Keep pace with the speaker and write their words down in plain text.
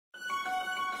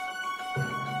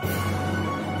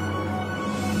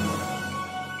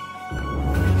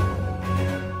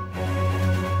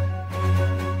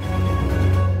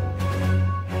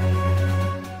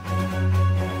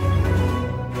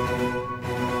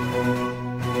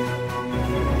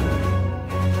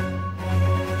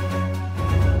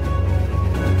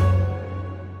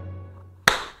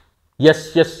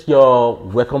Yo,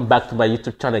 welcome back to my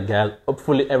YouTube channel, guys.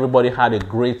 Hopefully everybody had a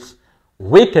great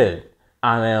weekend,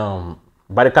 and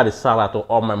Barika Salah to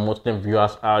all my Muslim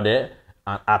viewers out there,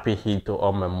 and happy Eid to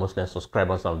all my Muslim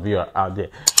subscribers and viewers out there.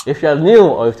 If you are new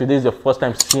or if today is your first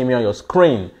time seeing me on your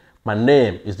screen, my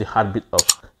name is the Heartbeat of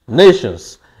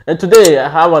Nations, and today I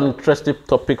have an interesting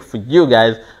topic for you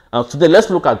guys. Today let's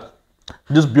look at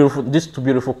these two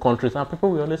beautiful countries, and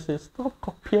people will always say, stop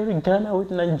comparing Ghana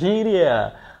with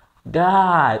Nigeria.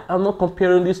 God, I'm not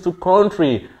comparing these two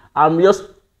countries. I'm just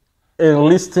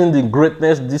enlisting the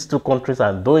greatness these two countries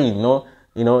are doing.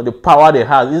 You know the power they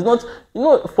have. It's not,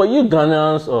 for you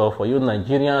Ghanaians or for you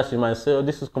Nigerians, you might say, oh,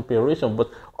 this is comparison.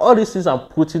 But all these things I'm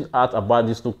putting out about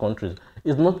these two countries,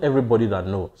 it's not everybody that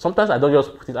knows. Sometimes I don't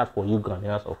just put it out for you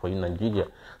Ghanaians or for you Nigeria.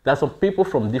 There are some people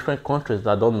from different countries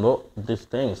that don't know these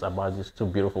things about these two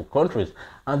beautiful countries,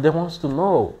 and they want to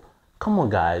know. Come on,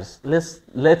 guys, let's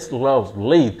love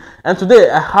lead. And today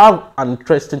I have an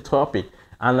interesting topic,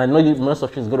 and I know most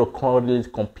of you is going to call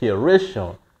it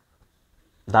comparison.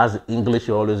 That's the English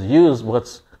you always use,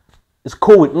 but it's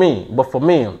cool with me. But for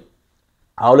me,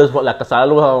 I always want, like I said, I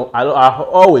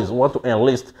always want to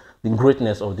enlist the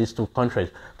greatness of these two countries.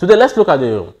 Today, let's look at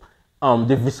the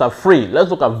visa-free.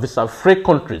 Let's look at visa-free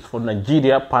countries for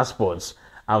Nigeria passports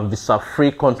and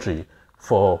visa-free country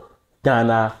for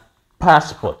Ghana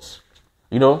passports.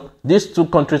 These two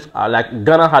countries are like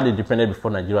Ghana had independence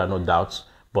before Nigeria, no doubts.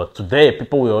 But today,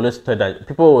 people will always say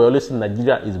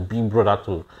Nigeria is big brother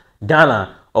to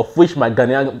Ghana, of which my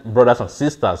Ghanaian brothers and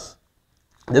sisters,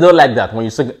 they don't like that. When you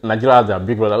say Nigeria is their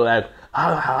big brother, they're like,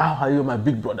 how are you my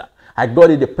big brother? I got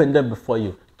independent before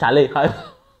you. Charlie,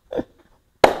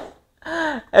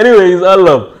 anyway, it's all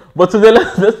love. But today,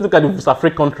 let's look at the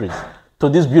visa-free countries, to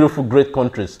these beautiful, great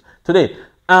countries. Today,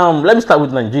 let me start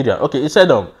with Nigeria. Okay, it said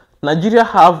Nigeria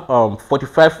have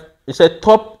 45. It said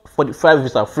top 45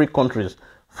 visa-free countries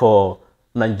for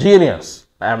Nigerians.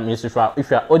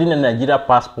 If you are holding a Nigeria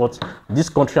passport, this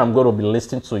country I'm going to be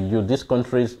listing to you. These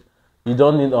countries, you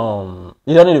don't need a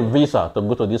visa to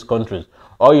go to these countries.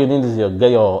 All you need is get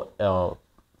your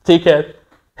ticket,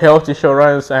 health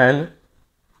insurance, and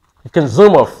you can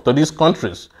zoom off to these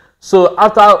countries. So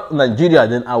after Nigeria,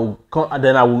 then I will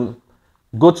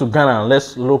go to Ghana and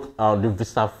let's look at the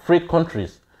visa-free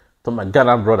countries to my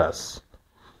Ghana brothers.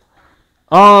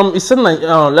 It said,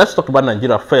 let's talk about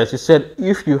Nigeria first. It said,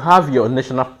 if you have your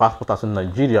national passport as in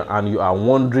Nigeria and you are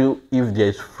wondering if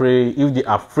there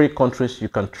are free countries you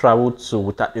can travel to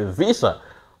without a visa,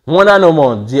 wonder no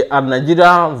more. There are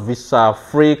Nigeria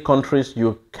visa-free countries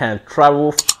you can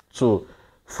travel to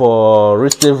for a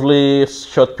relatively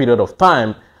short period of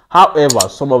time. However,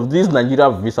 some of these Nigeria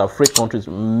visa-free countries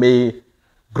may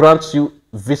grant you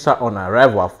visa on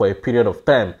arrival for a period of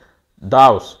time.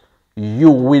 Thus, you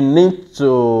will need to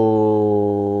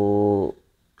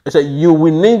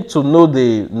know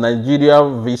the Nigeria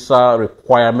visa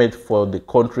requirement for the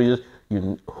countries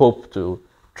you hope to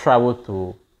travel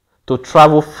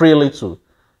freely to,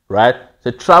 right? So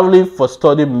traveling for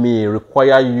study may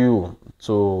require you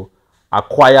to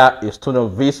acquire a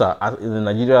student visa, as in the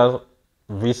Nigeria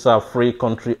visa-free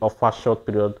country offers short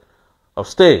period of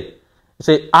stay.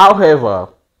 Say,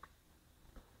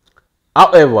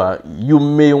 However, you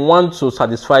may want to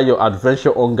satisfy your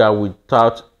adventure hunger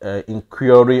without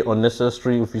incurring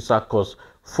unnecessary visa costs.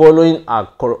 Following a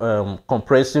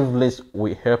comprehensive list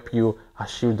will help you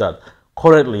achieve that.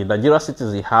 Currently, Nigeria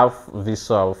citizens have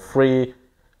visa-free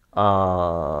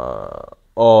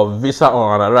or visa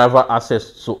on arrival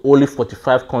access to only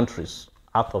 45 countries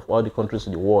out of all the countries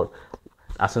in the world.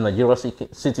 As a Nigerian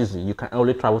citizen, you can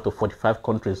only travel to 45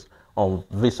 countries on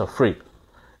visa-free.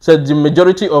 So the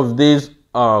majority of these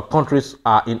countries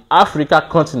are in Africa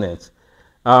continent.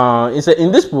 It said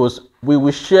in this post, we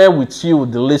will share with you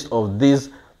the list of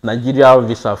these Nigeria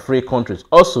visa-free countries.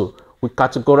 Also, we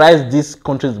categorize these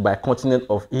countries by continent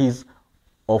of ease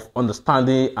of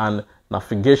understanding and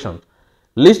navigation.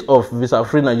 List of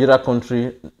visa-free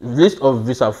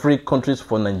countries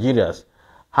for Nigerians.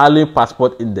 Harlem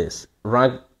Passport Index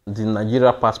ranked the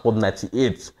Nigeria passport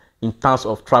 98 in terms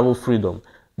of travel freedom.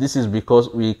 This is because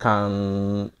we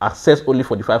can access only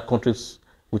 45 countries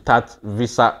without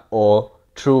visa or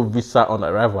through visa on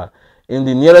arrival. In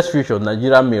the nearest future,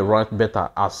 Nigeria may rank better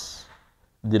as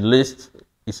the list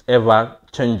is ever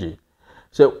changing.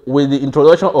 So with the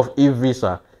introduction of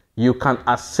e-visa, you can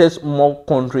access more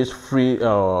countries free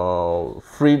through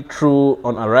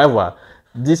on arrival.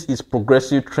 This is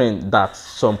progressive trend that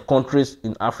some countries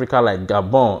in Africa like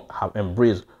Gabon have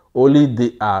embraced. Only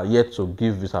they are yet to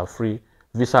give visa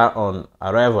on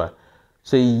arrival.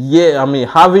 So yeah,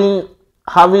 having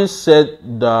having said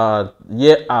that,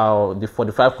 here are the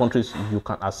 45 countries you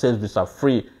can access visa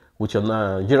free with your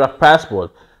Nigeria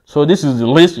passport. So this is the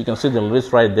list. You can see the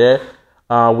list right there.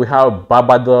 We have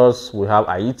Barbados, we have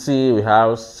Haiti, we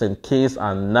have St. Kitts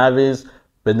and Nevis,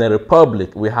 Benin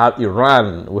Republic, we have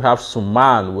Iran, we have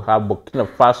Sudan, we have Burkina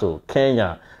Faso,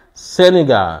 Kenya,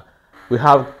 Senegal, we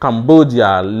have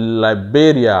Cambodia,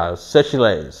 Liberia,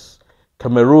 Seychelles,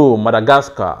 Cameroon,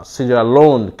 Madagascar, Sierra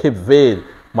Leone, Cape Verde,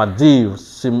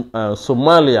 Maldives,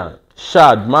 Somalia,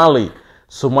 Chad, Mali,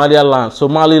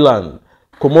 Somaliland,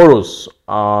 Comoros,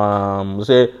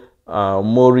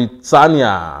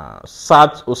 Mauritania,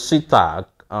 South Ossetia,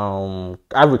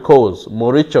 Ivory Coast,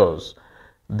 Mauritius,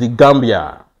 the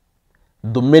Gambia,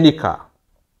 Dominica,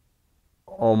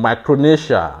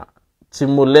 Micronesia,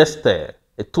 Timor-Leste,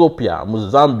 Ethiopia,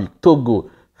 Mozambique, Togo,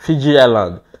 Fiji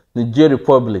Island, Niger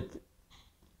Republic,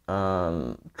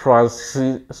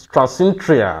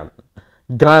 Transnistria,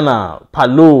 Ghana,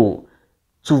 Palau,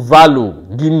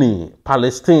 Tuvalu, Guinea,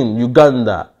 Palestine,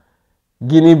 Uganda,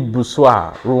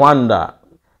 Guinea-Bissau, Rwanda,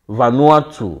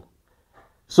 Vanuatu.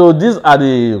 So these are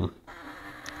the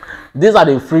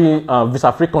free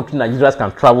visa-free countries Nigerians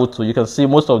can travel to. You can see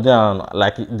most of them,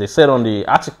 like they said on the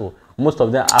article, most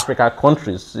of them Africa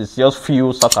countries. It's just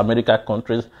few South America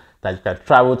countries that you can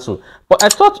travel to. But I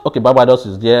thought, okay, Barbados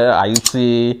is there,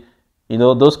 Haiti, you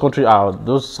know, those countries are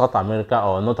those South America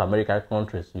or North America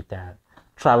countries you can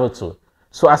travel to.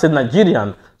 So as a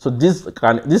Nigerian, so these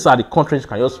are the countries you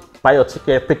can just buy your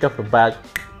ticket, pick up your bag,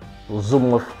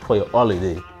 zoom off for your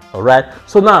holiday. All right.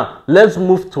 So now let's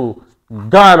move to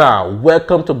Ghana.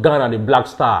 Welcome to Ghana, the Black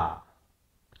Star.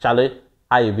 Charlie,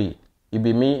 how you be? It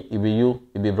be me, it be you,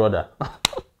 it be brother.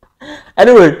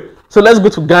 Anyway, so let's go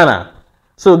to Ghana.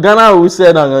 So Ghana, we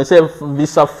said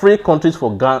visa-free countries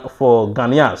for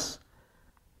Ghanaians.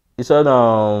 It's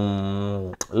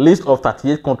a list of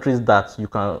 38 countries that you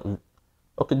can.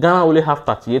 Okay, Ghana only have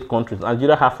 38 countries.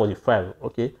 Nigeria have 45.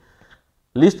 Okay,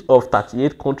 list of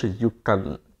 38 countries you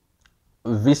can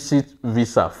visit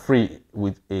visa-free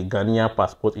with a Ghanaian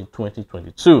passport in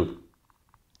 2022.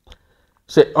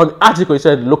 So on the article, it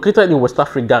said located in West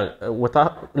Africa,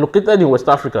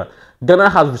 Ghana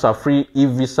has visa-free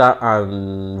e-visa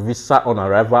and visa on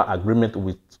arrival agreement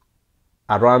with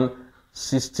around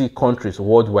 60 countries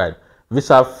worldwide.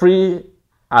 Visa-free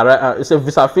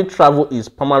travel is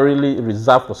primarily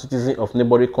reserved for citizens of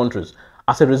neighboring countries.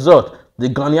 As a result, the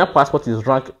Ghanaian passport is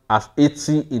ranked as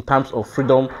 80 in terms of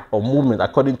freedom of movement,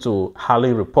 according to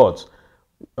Harley reports.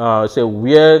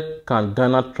 Where can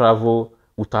Ghana travel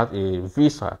without a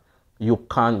visa? You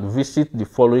can visit the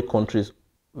following countries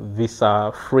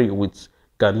visa-free with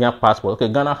Ghanaian passport.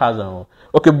 Okay, Ghana has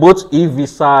both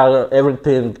e-visa,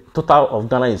 everything. Total of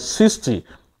Ghana is 60.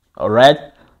 All right,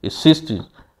 it's 60.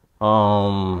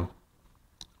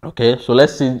 Okay, so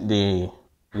let's see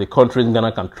the countries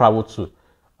Ghana can travel to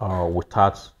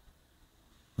without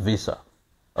visa.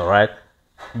 All right.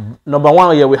 Number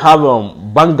one here we have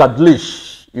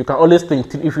Bangladesh. You can only stay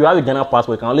if you have a Ghana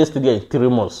passport. You can only stay there in 3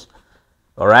 months.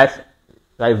 All right,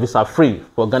 like visa free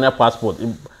for Ghana passport.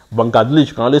 In Bangladesh,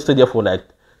 you can only stay there for like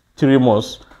 3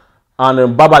 months. And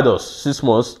in Barbados, 6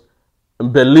 months.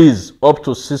 In Belize, up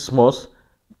to 6 months.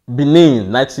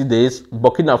 Benin, 90 days.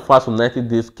 Burkina Faso, 90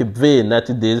 days. Cape Verde,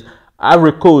 90 days.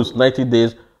 Ivory Coast, 90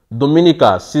 days.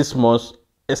 Dominica, 6 months.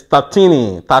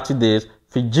 Eswatini, 30 days.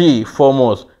 Fiji, 4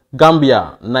 months.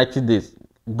 Gambia, 90 days.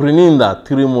 Grenada,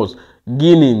 3 months.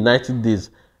 Guinea, 90 days.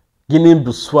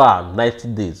 Guinea-Bissau, 90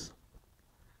 days.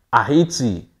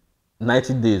 Haiti,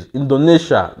 90 days.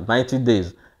 Indonesia, 90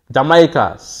 days.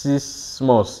 Jamaica, 6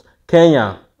 months.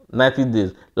 Kenya, 90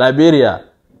 days. Liberia,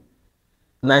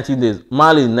 90 days.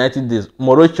 Mali, 90 days.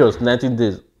 Mauritius, 90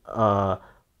 days.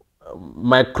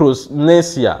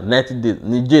 Micronesia, 90 days.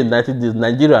 Niger, 90 days.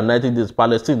 Nigeria, 90 days.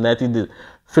 Palestine, 90 days.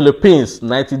 Philippines,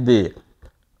 90 days.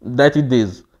 90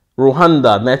 days.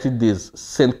 Rwanda, 90 days.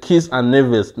 St. Kitts and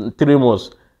Nevis, 3 months.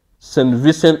 St.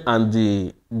 Vincent and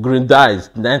the Grenadines,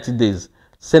 90 days.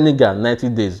 Senegal, 90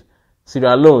 days.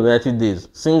 Sierra Leone, 90 days.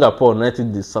 Singapore, 90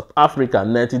 days. South Africa,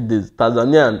 90 days.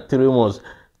 Tanzania, 3 months.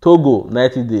 Togo,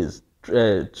 90 days.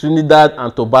 Trinidad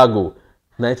and Tobago,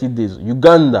 90 days.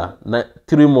 Uganda,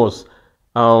 3 months.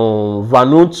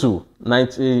 Vanuatu,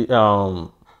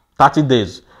 30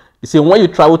 days. You see, when you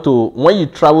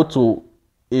travel to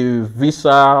a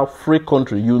visa-free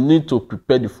country, you need to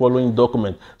prepare the following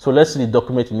document. So let's see the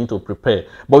document you need to prepare.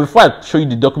 But before I show you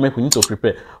the document we need to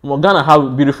prepare, Ghana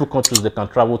have beautiful countries they can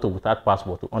travel to without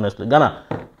passport. Honestly, Ghana,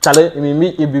 Charlie, it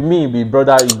be me, it be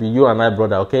brother, it be you and I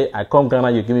brother. Okay, I come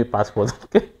Ghana, you give me passport.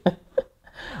 Okay,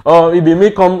 or it be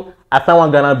me come I find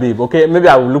one Ghana babe, okay? Maybe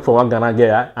I will look for one Ghana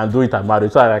girl and do it about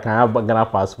it so that I can have a Ghana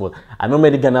passport. I know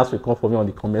many Ghanaians will come for me on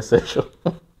the comment section.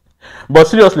 But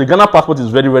seriously, Ghana passport is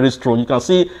very, very strong. You can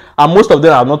see, and most of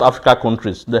them are not Africa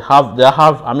countries. They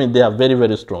are very,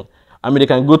 very strong. I mean, they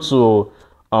can go to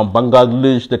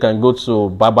Bangladesh, they can go to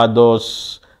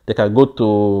Barbados, they can go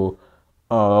to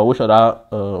which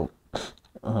other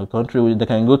country? They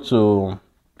can go to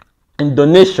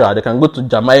Indonesia, they can go to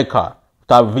Jamaica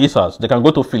without visas, they can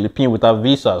go to Philippines without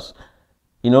visas,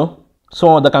 you know.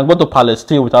 So they can go to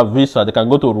Palestine without visa, they can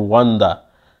go to Rwanda,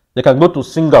 they can go to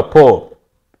Singapore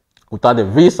without a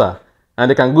visa, and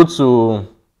they can go to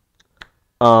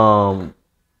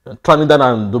Trinidad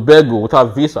and Tobago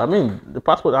without visa. I mean, the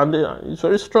passport and it's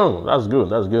very strong. That's good.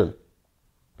 That's good.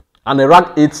 And they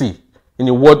rank 80 in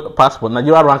the world passport.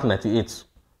 Nigeria ranked 98.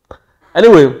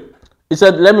 Anyway, he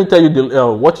said, let me tell you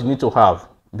what you need to have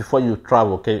before you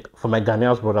travel, okay? For my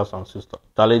Ghanaian brothers and sisters.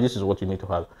 Charlie, this is what you need to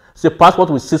have. It's a passport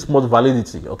with 6 months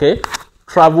validity, okay?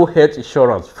 Travel health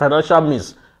insurance, financial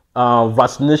means,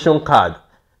 vaccination card.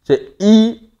 It's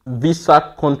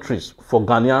e-visa countries for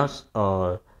Ghanaian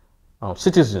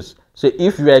citizens. So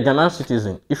if you are a Ghanaian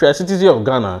citizen, if you are a citizen of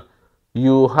Ghana,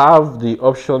 you have the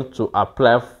option to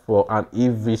apply for an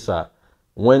e-visa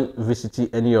when visiting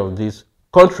any of these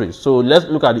countries. So let's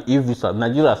look at the e-visa.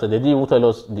 Nigeria said they didn't even tell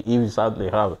us the e-visa they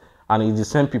have, and it's the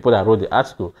same people that wrote the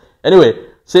article. Anyway,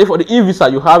 say for the e-visa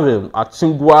you have at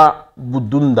Singwa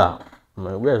Budunda.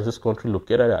 Where is this country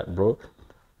located at, bro?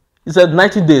 It said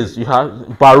 90 days. You have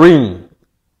Bahrain,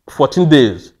 14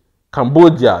 days.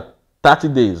 Cambodia, 30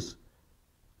 days.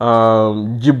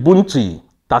 Djibouti,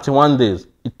 31 days.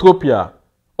 Ethiopia,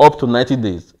 up to 90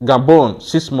 days. Gabon,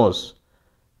 6 months.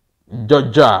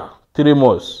 Georgia, 3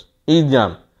 months.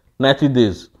 India, 90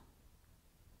 days.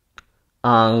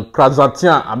 And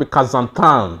Kazakhstan,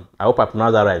 I hope I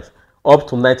pronounced that right, up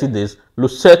to 90 days.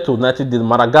 Lesotho, 90 days.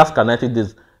 Madagascar, 90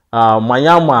 days.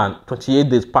 Myanmar, 28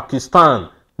 days. Pakistan,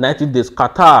 90 days.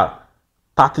 Qatar,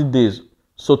 30 days.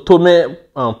 Sao Tome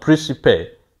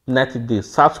Principe, 90 days.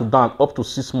 South Sudan, up to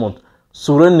 6 months.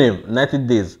 Suriname, 90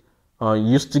 days.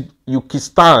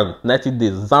 Uzbekistan, 90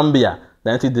 days. Zambia,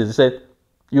 90 days. He said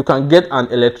you can get an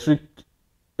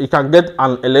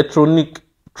electronic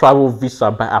travel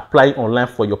visa by applying online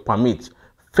for your permit.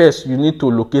 First, you need to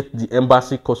locate the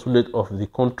embassy consulate of the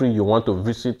country you want to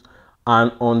visit,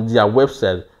 and on their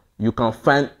website you can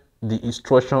find the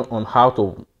instruction on how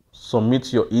to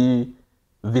submit your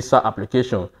e-visa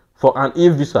application. For an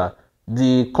e-visa,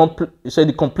 the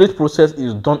complete process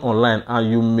is done online, and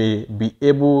you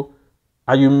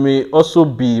may also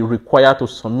be required to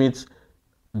submit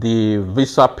the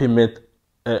visa payment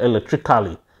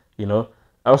electrically, you know.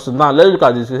 Also, now let's look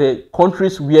at this. Say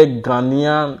countries where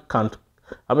Ghanaian can't.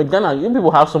 I mean, Ghana, you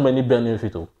people have so many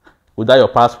benefits without your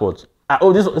passport.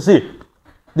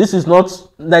 This is not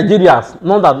Nigeria.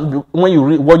 Not that when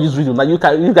you watch this video, now you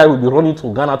guys will be running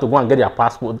to Ghana to go and get your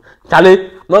passport.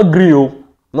 Charlie, not green,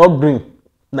 not green.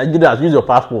 Nigerians, use your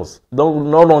passports.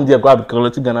 Don't run there, go and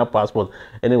collect Ghana passport.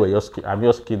 Anyway, I'm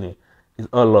just kidding. It's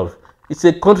all love. It's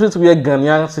a countries where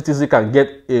Ghanaian citizens can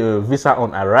get a visa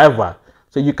on arrival.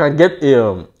 So you can get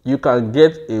a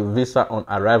visa on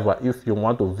arrival if you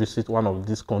want to visit one of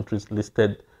these countries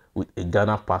listed with a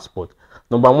Ghana passport.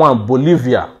 Number 1,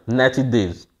 Bolivia, 90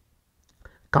 days.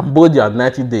 Cambodia,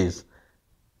 90 days.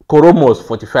 Comoros,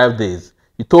 45 days.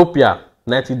 Ethiopia,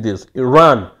 90 days.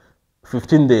 Iran,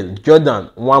 15 days. Jordan,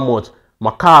 1 month.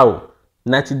 Macau,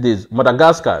 90 days.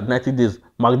 Madagascar, 90 days.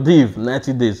 Maldives,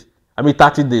 90 days.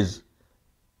 30 days.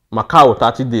 Macau,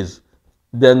 30 days.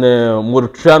 Then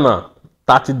Mauritania,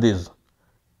 30 days.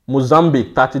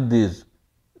 Mozambique, 30 days.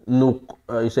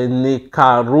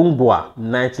 Nicaragua,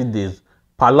 90 days.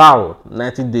 Palau,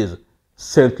 90 days.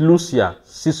 St. Lucia,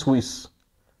 6 weeks.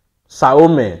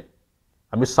 Saoman,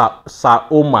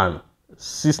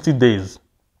 60 days.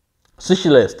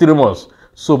 Seychelles, 3 months.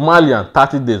 Somalia,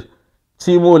 30 days.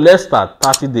 Timor-Leste,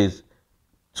 30 days.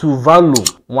 Tuvalu,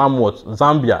 1 month.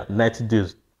 Zambia, 90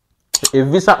 days. A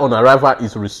visa on arrival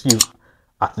is received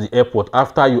at the airport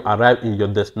after you arrive in your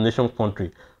destination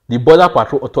country. The Border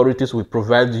Patrol authorities will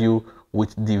provide you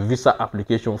with the visa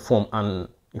application form and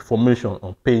information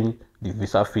on paying the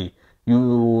visa fee.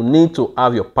 You need to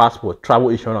have your passport, travel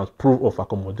insurance, proof of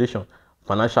accommodation,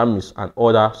 financial means, and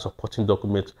other supporting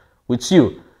documents with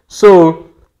you. So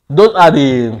those are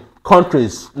the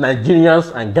countries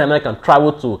Nigerians and Ghana can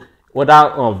travel to,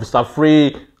 whether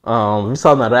visa-free, visa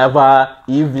on arrival,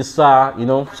 e-visa, you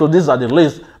know. So these are the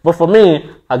lists. But for me,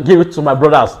 I give it to my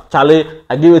brothers. Charlie,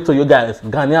 I give it to you guys.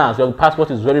 Ghanaians, your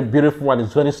passport is very beautiful and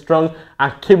it's very strong.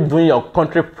 And keep doing your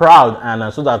country proud,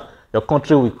 and so that your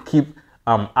country will keep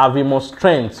having more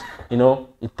strength, you know,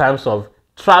 in terms of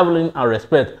traveling and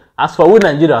respect. As for we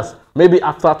Nigerians, maybe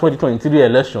after 2023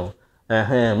 election,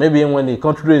 maybe when the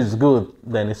country is good,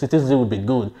 then the citizens will be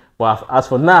good. But as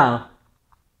for now,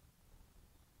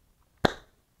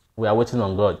 we are waiting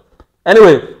on God.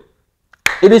 Anyway,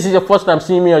 if this is your first time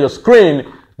seeing me on your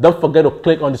screen, don't forget to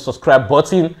click on the subscribe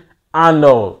button. And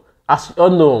as you all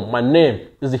know, my name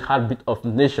is the Heartbeat of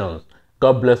Nations.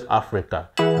 God bless Africa.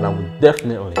 And I will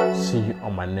definitely see you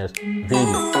on my next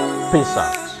video. Peace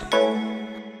out.